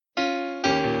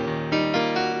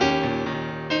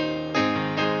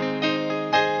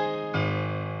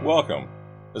Welcome.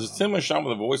 This is Tim and Sean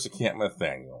with the voice of Camp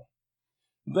Nathaniel.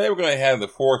 Today we're going to have the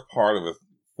fourth part of a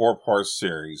four-part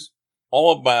series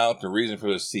all about the reason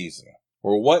for the season,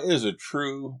 or what is the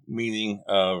true meaning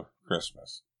of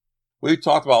Christmas. We've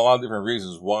talked about a lot of different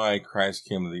reasons why Christ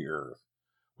came to the earth.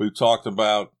 We've talked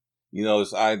about,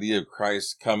 this idea of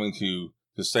Christ coming to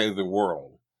save the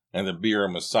world and to be our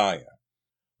Messiah.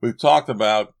 We've talked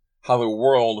about how the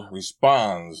world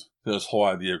responds to this whole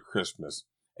idea of Christmas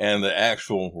and the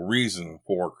actual reason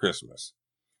for Christmas.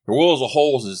 The world as a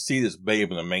whole is to see this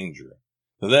babe in a manger.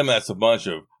 To them, that's a bunch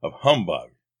of humbug.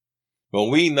 But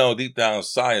we know deep down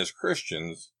inside as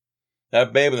Christians,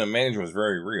 that babe in the manger was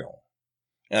very real.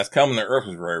 And that's coming to earth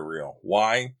was very real.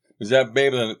 Why? Because that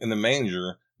babe in the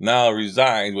manger now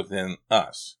resides within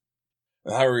us.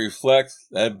 And how we reflect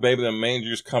that babe in the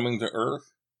manger is coming to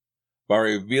earth? By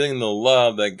revealing the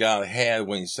love that God had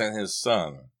when He sent His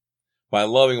Son. By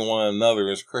loving one another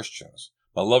as Christians,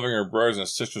 by loving our brothers and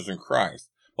sisters in Christ,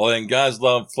 by letting God's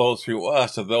love flow through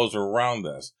us to those around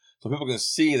us, so people can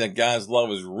see that God's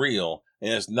love is real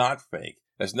and it's not fake,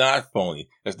 it's not phony,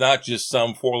 it's not just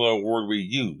some four-letter word we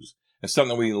use. It's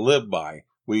something we live by,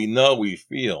 we know, we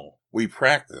feel, we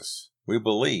practice, we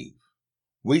believe.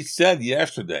 We said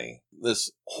yesterday, this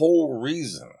whole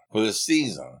reason for the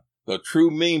season, the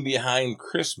true meaning behind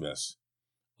Christmas,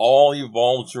 all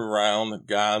evolves around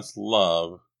God's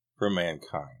love for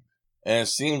mankind. And it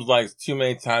seems like too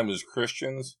many times as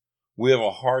Christians, we have a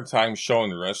hard time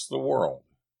showing the rest of the world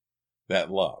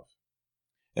that love.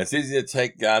 It's easy to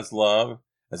take God's love,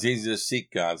 it's easy to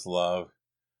seek God's love,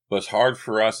 but it's hard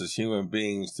for us as human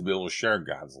beings to be able to share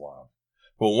God's love.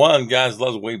 But one, God's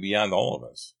love is way beyond all of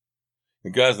us.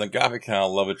 And God's an agape kind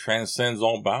of love, it transcends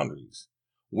all boundaries.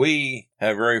 We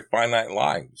have very finite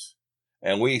lives.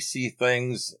 And we see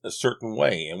things a certain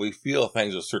way, and we feel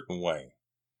things a certain way.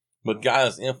 But God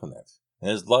is infinite, and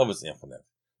His love is infinite.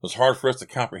 It's hard for us to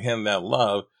comprehend that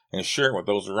love and share it with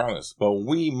those around us. But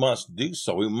we must do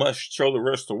so. We must show the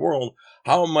rest of the world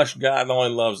how much God not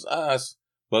only loves us,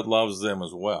 but loves them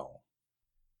as well.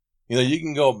 You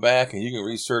can go back and you can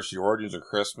research the origins of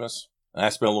Christmas. And I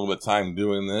spent a little bit of time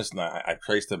doing this, and I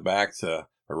traced it back to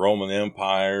the Roman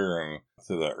Empire and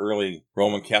to the early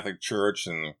Roman Catholic Church.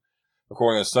 And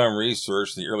according to some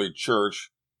research, the early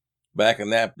church, back in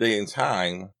that day and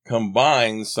time,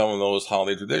 combined some of those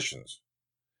holiday traditions.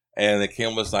 And they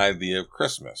came up with this idea of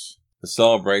Christmas, to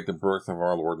celebrate the birth of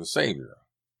our Lord and Savior.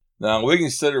 Now, we can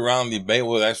sit around and debate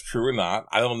whether that's true or not.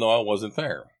 I don't know, I wasn't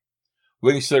there.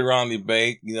 We can sit around and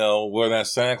debate, whether that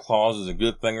Santa Claus is a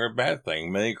good thing or a bad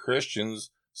thing. Many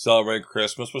Christians celebrate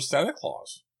Christmas with Santa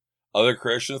Claus. Other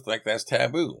Christians think that's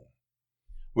taboo.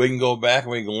 We can go back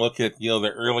and we can look at,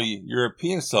 the early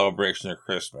European celebration of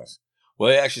Christmas. Well,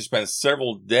 they actually spent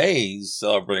several days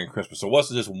celebrating Christmas. So it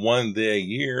wasn't just one day a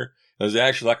year. It was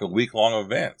actually like a week-long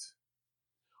event.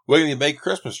 We're going to make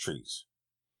Christmas trees.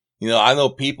 I know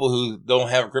people who don't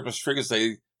have a Christmas tree because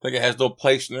they think it has no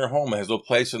place in their home. It has no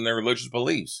place in their religious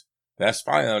beliefs. That's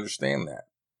fine. I understand that.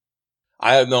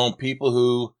 I have known people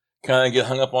who kind of get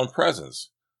hung up on presents.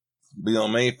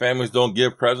 Many families don't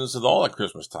give presents at all at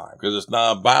Christmas time because it's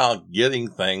not about getting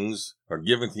things or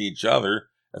giving to each other.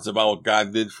 It's about what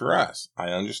God did for us. I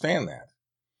understand that.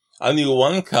 I knew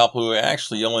one couple who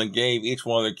actually only gave each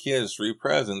one of their kids 3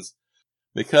 presents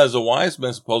because the wise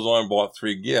men supposedly only bought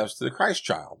 3 gifts to the Christ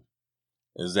child.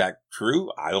 Is that true?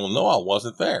 I don't know. I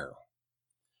wasn't there.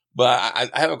 But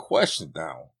I have a question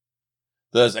now.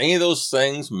 Does any of those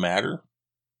things matter?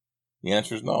 The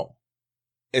answer is no.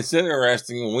 It's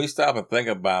interesting when we stop and think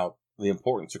about the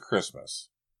importance of Christmas.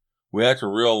 We have to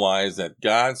realize that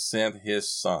God sent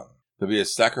His Son to be a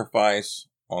sacrifice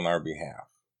on our behalf.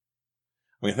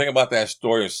 When you think about that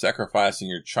story of sacrificing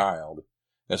your child,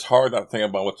 it's hard not to think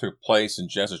about what took place in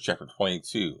Genesis chapter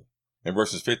 22, in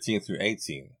verses 15 through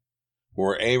 18,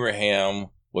 where Abraham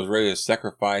was ready to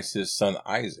sacrifice his son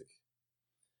Isaac.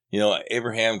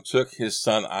 Abraham took his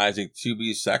son Isaac to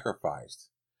be sacrificed.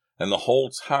 And the whole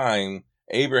time,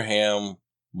 Abraham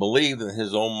believed in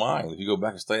his own mind. If you go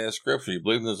back and study that scripture, he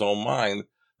believed in his own mind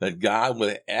that God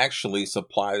would actually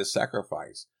supply the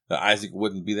sacrifice, that Isaac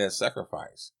wouldn't be that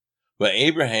sacrifice. But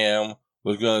Abraham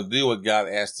was going to do what God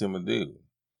asked him to do,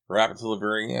 right up until the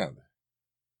very end.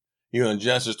 In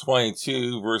Genesis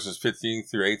 22, verses 15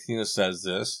 through 18, it says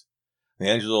this: The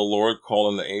angel of the Lord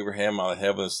called unto Abraham out of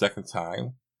heaven a second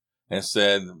time, and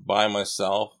said, By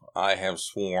myself I have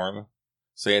sworn,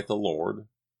 saith the Lord,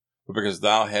 but because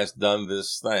thou hast done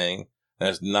this thing, and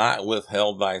hast not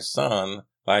withheld thy son,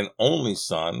 thine only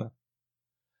son,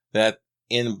 that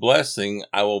in blessing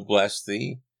I will bless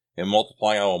thee, in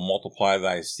multiplying I will multiply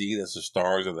thy seed as the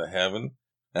stars of the heaven,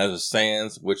 as the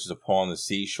sands which is upon the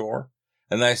seashore.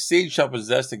 And thy seed shall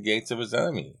possess the gates of his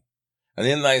enemy. And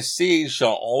in thy seed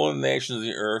shall all the nations of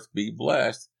the earth be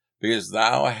blessed, because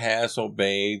thou hast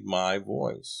obeyed my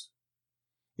voice.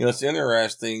 You know, it's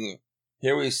interesting.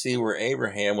 Here we see where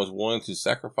Abraham was willing to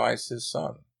sacrifice his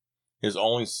son, his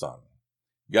only son.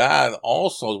 God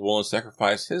also was willing to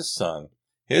sacrifice his son,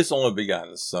 his only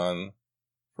begotten son,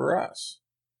 for us.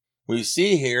 We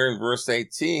see here in verse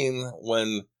 18,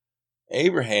 when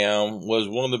Abraham was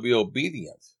willing to be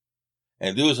obedient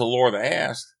and do as the Lord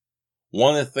asked,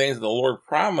 one of the things that the Lord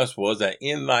promised was that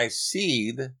in thy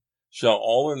seed shall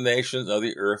all the nations of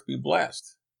the earth be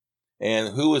blessed.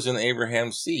 And who was in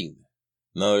Abraham's seed?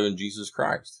 None other than Jesus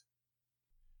Christ.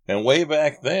 And way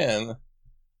back then,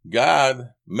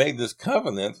 God made this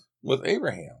covenant with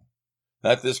Abraham,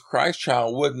 that this Christ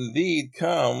child would indeed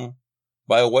come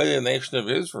by way of the nation of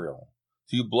Israel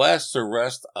to bless the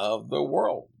rest of the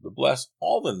world, to bless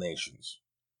all the nations.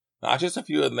 Not just a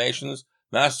few of the nations,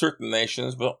 not certain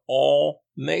nations, but all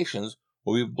nations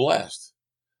will be blessed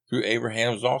through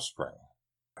Abraham's offspring.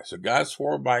 So God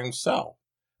swore by himself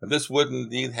that this would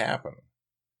indeed happen.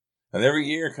 And every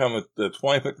year, come the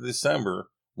 25th of December,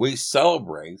 we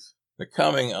celebrate the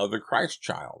coming of the Christ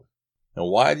child. And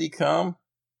why did he come?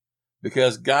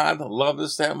 Because God loved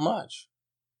us that much.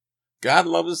 God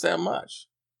loved us that much.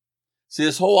 See,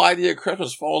 this whole idea of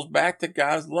Christmas falls back to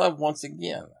God's love once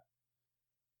again.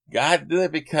 God did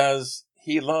it because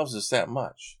he loves us that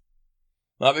much.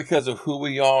 Not because of who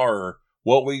we are or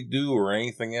what we do or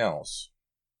anything else.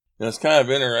 And it's kind of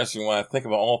interesting when I think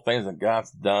about all the things that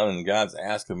God's done and God's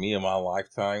asked of me in my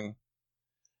lifetime.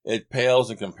 It pales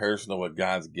in comparison to what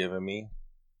God's given me.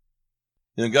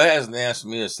 You know, God hasn't asked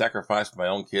me to sacrifice my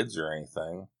own kids or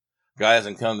anything. God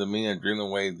hasn't come to me and dreamed the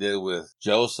way he did with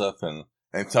Joseph and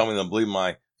tell me to believe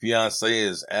my fiancée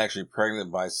is actually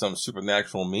pregnant by some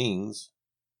supernatural means.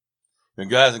 And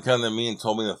God hasn't come to me and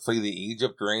told me to flee to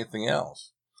Egypt or anything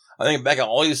else. I think back at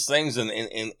all these things in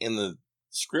the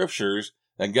scriptures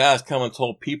that God has come and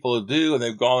told people to do, and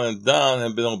they've gone and done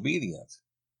and been obedient.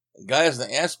 God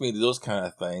hasn't asked me to do those kind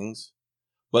of things,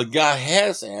 but God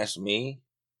has asked me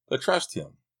to trust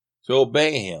him, to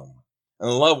obey him,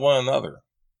 and love one another.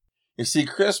 You see,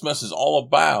 Christmas is all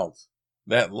about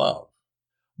that love.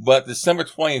 But December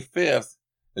 25th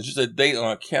is just a date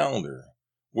on a calendar.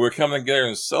 We're coming together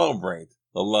and celebrate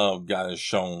the love God has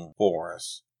shown for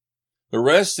us. The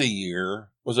rest of the year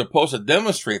was supposed to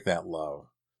demonstrate that love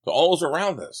to all those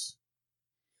around us.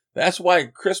 That's why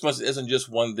Christmas isn't just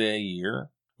one day a year.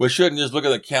 We shouldn't just look at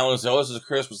the calendar and say, oh, this is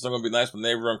Christmas, I'm going to be nice to my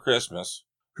neighbor on Christmas.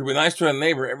 We should be nice to our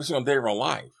neighbor every single day of our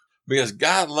life. Because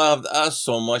God loved us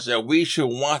so much that we should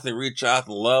want to reach out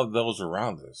and love those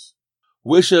around us.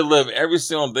 We should live every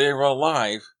single day of our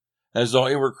life as though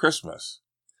it were Christmas,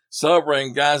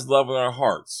 celebrating God's love in our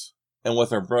hearts and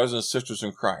with our brothers and sisters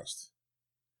in Christ.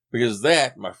 Because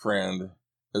that, my friend,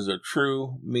 is the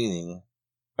true meaning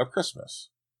of Christmas.